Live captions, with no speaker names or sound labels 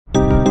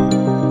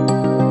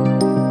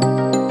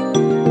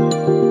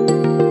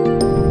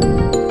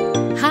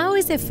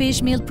the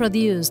fish meal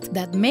produced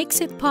that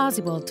makes it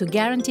possible to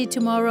guarantee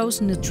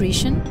tomorrow's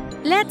nutrition?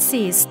 Let's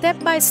see step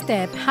by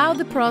step how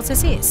the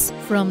process is,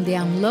 from the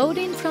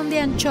unloading from the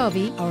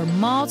anchovy, our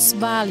most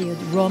valued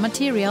raw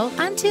material,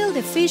 until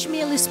the fish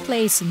meal is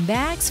placed in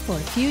bags for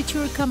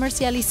future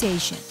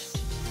commercialization.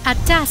 At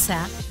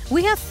TASA,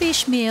 we have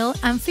fish meal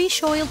and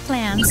fish oil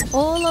plants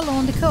all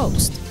along the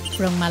coast,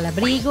 from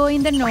Malabrigo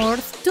in the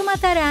north to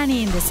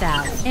Matarani in the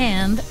south.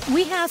 And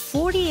we have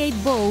 48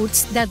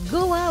 boats that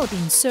go out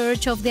in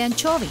search of the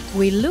anchovy.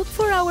 We look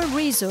for our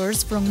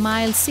resource from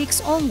mile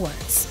 6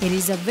 onwards. It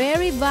is a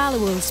very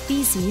valuable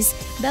species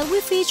that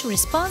we fish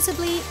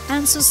responsibly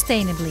and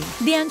sustainably.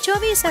 The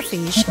anchovy is a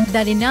fish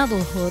that in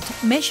adulthood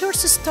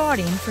measures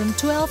starting from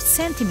 12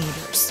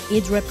 centimeters.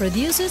 It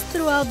reproduces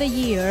throughout the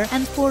year,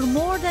 and for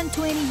more than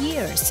 20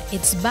 years,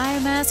 its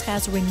biomass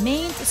has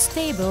remained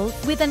stable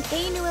with an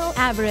annual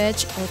average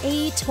of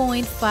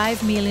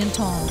 8.5 million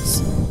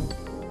tons.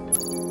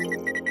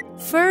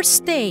 First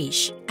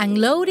stage: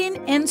 unloading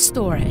and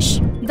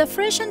storage. The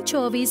fresh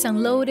anchovies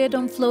unloaded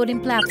on floating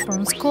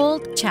platforms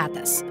called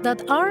chatas that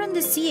are on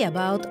the sea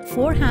about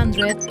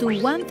 400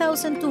 to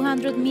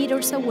 1,200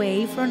 meters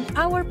away from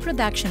our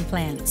production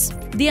plants.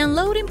 The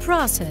unloading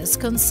process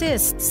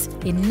consists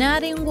in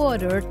adding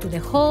water to the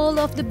hull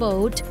of the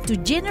boat to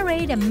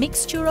generate a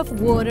mixture of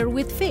water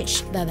with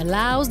fish that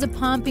allows the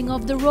pumping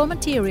of the raw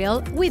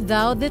material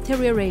without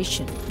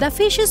deterioration. The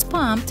fish is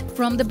pumped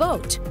from the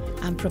boat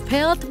and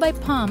propelled by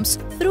pumps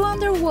through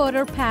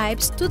underwater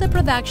pipes to the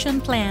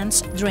production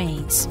plant's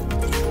drains.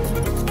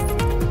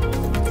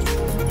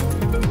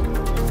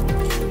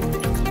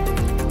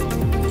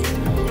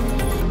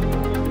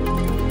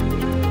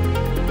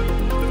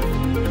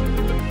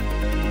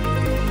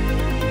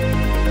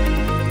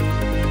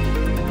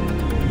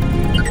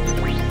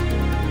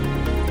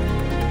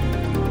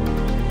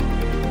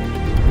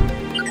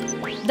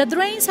 The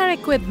drains are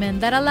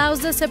equipment that allows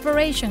the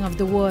separation of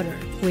the water,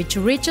 which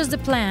reaches the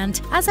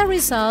plant as a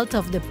result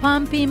of the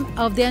pumping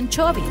of the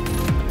anchovy,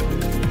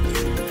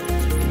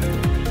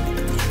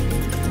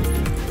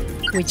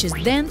 which is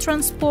then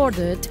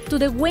transported to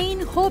the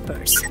weighing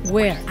hoppers,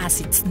 where, as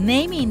its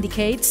name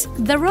indicates,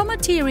 the raw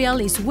material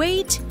is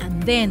weighed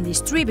and then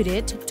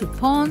distributed to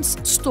ponds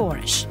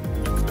storage.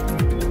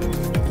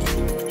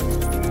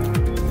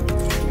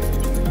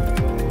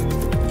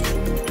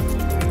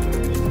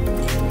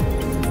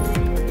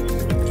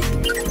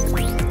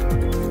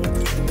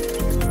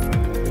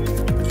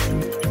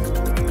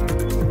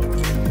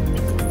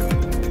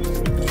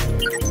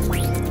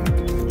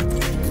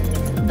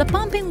 The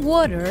pumping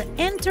water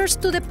enters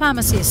to the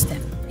PAMA system,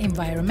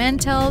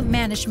 Environmental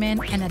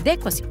Management and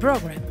Adequacy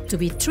Program, to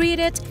be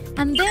treated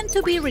and then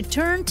to be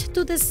returned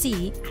to the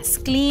sea as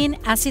clean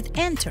as it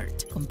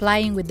entered,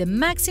 complying with the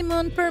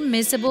maximum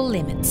permissible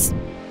limits.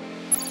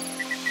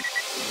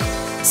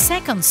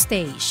 Second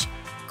stage: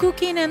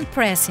 cooking and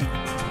pressing.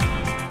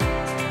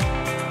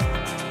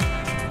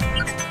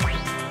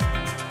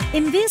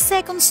 In this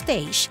second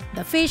stage,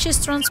 the fish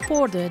is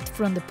transported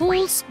from the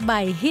pools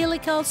by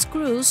helical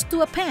screws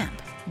to a pump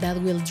that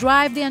will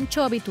drive the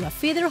anchovy to a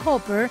feeder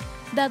hopper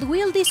that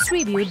will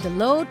distribute the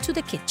load to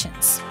the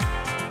kitchens.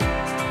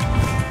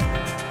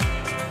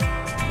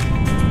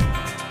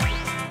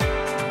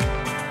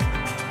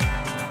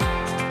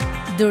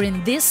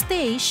 During this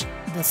stage,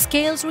 the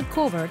scales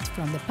recovered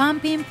from the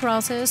pumping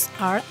process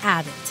are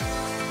added.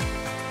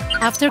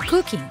 After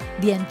cooking,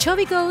 the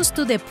anchovy goes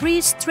to the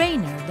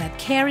pre-strainer that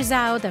carries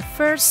out the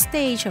first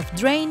stage of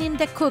draining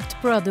the cooked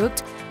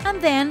product,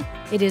 and then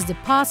it is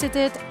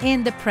deposited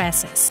in the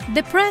presses.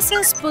 The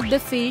presses put the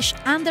fish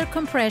under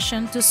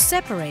compression to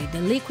separate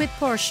the liquid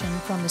portion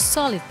from the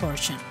solid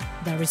portion.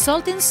 The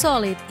resulting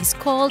solid is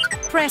called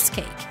press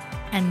cake,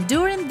 and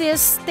during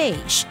this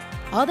stage,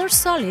 other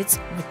solids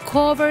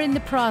recovered in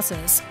the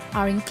process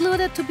are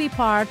included to be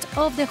part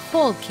of the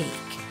whole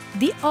cake.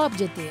 The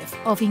objective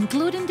of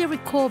including the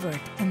recovered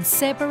and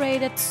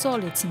separated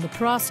solids in the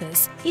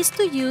process is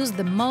to use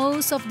the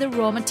most of the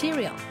raw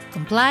material,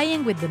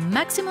 complying with the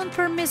maximum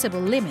permissible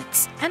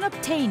limits and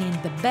obtaining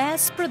the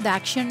best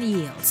production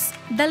yields.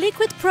 The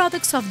liquid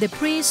products of the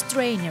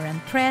pre-strainer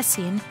and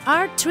pressing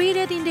are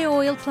treated in the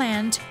oil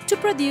plant to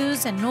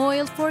produce an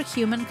oil for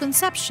human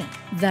consumption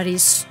that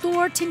is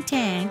stored in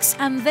tanks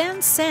and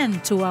then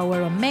sent to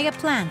our Omega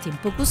plant in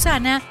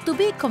Pucusana to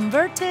be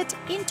converted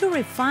into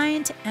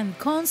refined and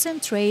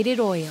concentrated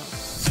oil.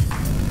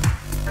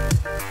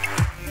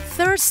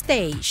 Third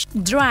stage: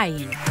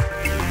 drying.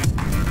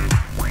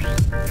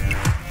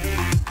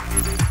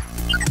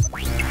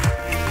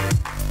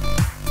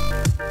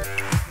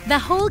 The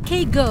whole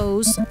cake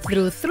goes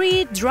through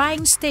 3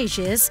 drying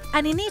stages,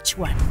 and in each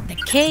one, the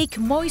cake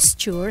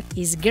moisture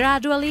is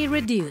gradually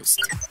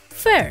reduced.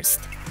 First,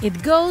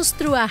 it goes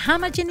through a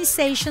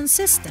homogenization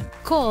system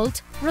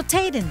called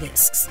rotating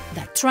discs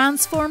that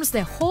transforms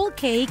the whole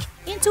cake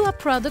into a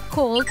product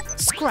called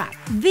scrap.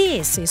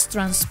 This is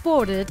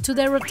transported to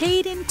the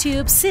rotating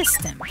tube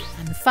system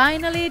and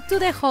finally to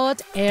the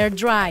hot air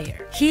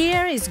dryer.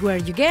 Here is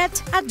where you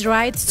get a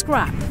dried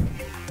scrap.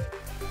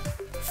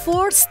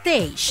 Fourth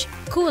stage: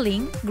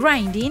 cooling,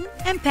 grinding,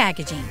 and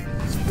packaging.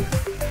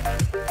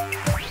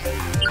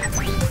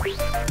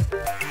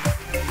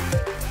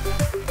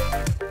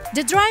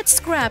 The dried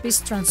scrap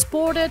is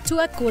transported to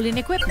a cooling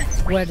equipment,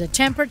 where the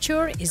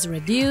temperature is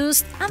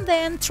reduced and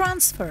then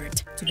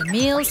transferred to the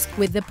mills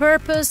with the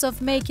purpose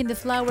of making the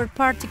flour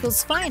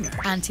particles finer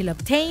until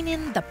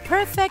obtaining the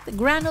perfect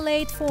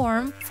granulate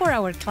form for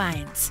our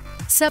clients.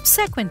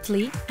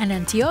 Subsequently, an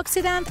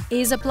antioxidant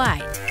is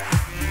applied.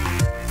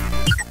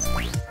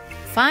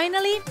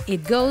 Finally,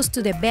 it goes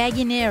to the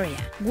bagging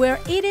area, where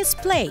it is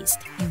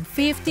placed in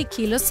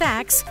 50-kilo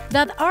sacks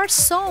that are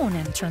sewn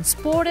and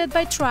transported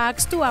by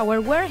trucks to our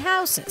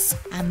warehouses,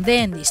 and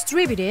then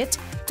distributed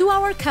to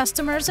our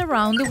customers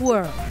around the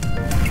world.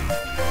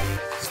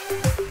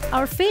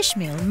 Our fish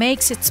meal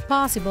makes it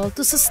possible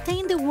to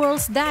sustain the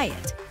world's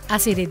diet,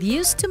 as it is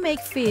used to make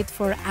feed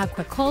for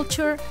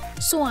aquaculture,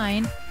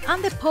 swine,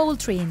 and the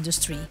poultry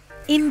industry.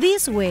 In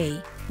this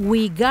way,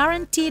 we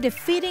guarantee the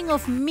feeding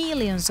of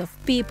millions of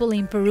people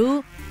in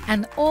Peru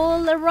and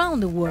all around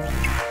the world.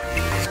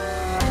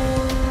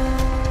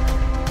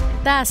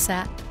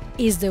 TASA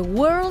is the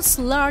world's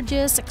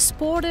largest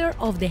exporter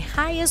of the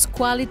highest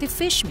quality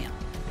fish meal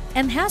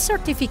and has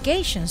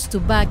certifications to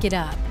back it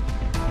up.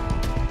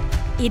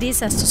 It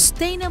is a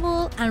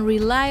sustainable and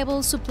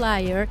reliable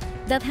supplier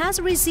that has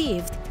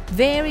received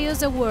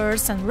various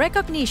awards and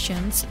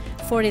recognitions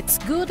for its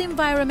good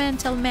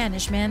environmental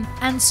management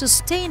and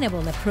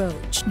sustainable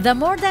approach. The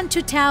more than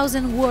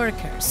 2,000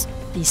 workers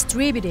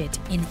distributed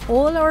in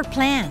all our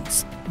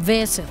plants,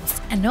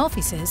 vessels, and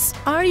offices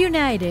are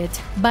united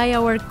by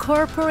our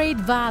corporate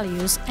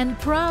values and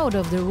proud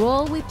of the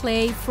role we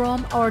play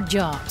from our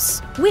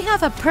jobs. We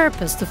have a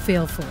purpose to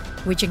fulfill,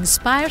 which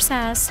inspires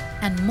us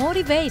and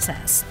motivates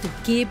us to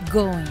keep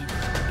going.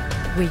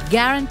 We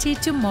guarantee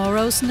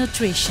tomorrow's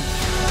nutrition.